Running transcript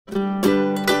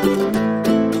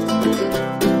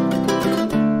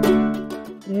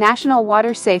National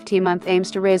Water Safety Month aims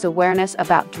to raise awareness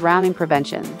about drowning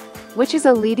prevention, which is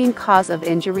a leading cause of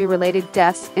injury-related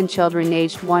deaths in children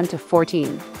aged 1 to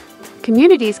 14.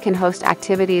 Communities can host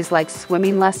activities like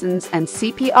swimming lessons and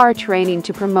CPR training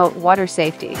to promote water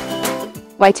safety.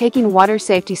 By taking water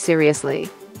safety seriously,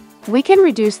 we can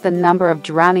reduce the number of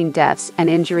drowning deaths and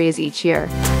injuries each year.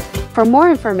 For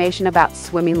more information about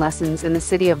swimming lessons in the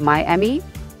city of Miami,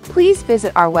 please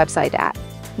visit our website at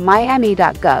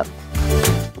miami.gov.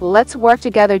 Let's work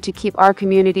together to keep our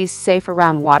communities safe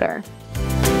around water.